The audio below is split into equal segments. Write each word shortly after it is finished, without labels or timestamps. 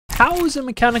how is a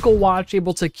mechanical watch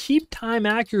able to keep time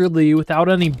accurately without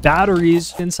any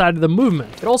batteries inside of the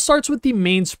movement? It all starts with the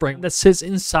mainspring that sits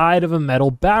inside of a metal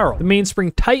barrel. The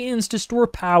mainspring tightens to store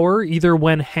power either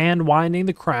when hand winding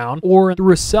the crown or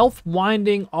through a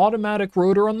self-winding automatic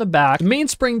rotor on the back. The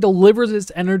mainspring delivers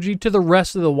its energy to the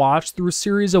rest of the watch through a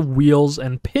series of wheels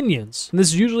and pinions. And this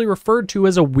is usually referred to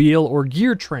as a wheel or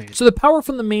gear train. So the power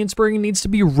from the mainspring needs to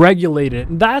be regulated,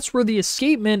 and that's where the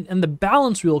escapement and the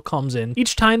balance wheel comes in.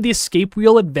 Each time the escape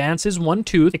wheel advances one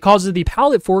tooth, it causes the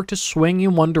pallet fork to swing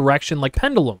in one direction like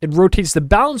pendulum. It rotates the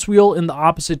balance wheel in the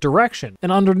opposite direction,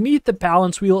 and underneath the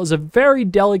balance wheel is a very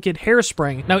delicate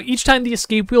hairspring. Now each time the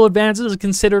escape wheel advances is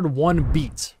considered one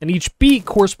beat, and each beat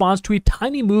corresponds to a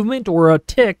tiny movement or a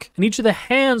tick, and each of the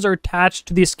hands are attached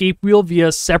to the escape wheel via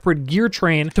a separate gear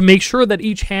train to make sure that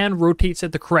each hand rotates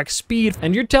at the correct speed.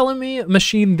 And you're telling me a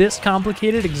machine this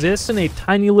complicated exists in a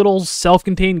tiny little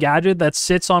self-contained gadget that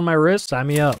sits on my wrist? Sign me up.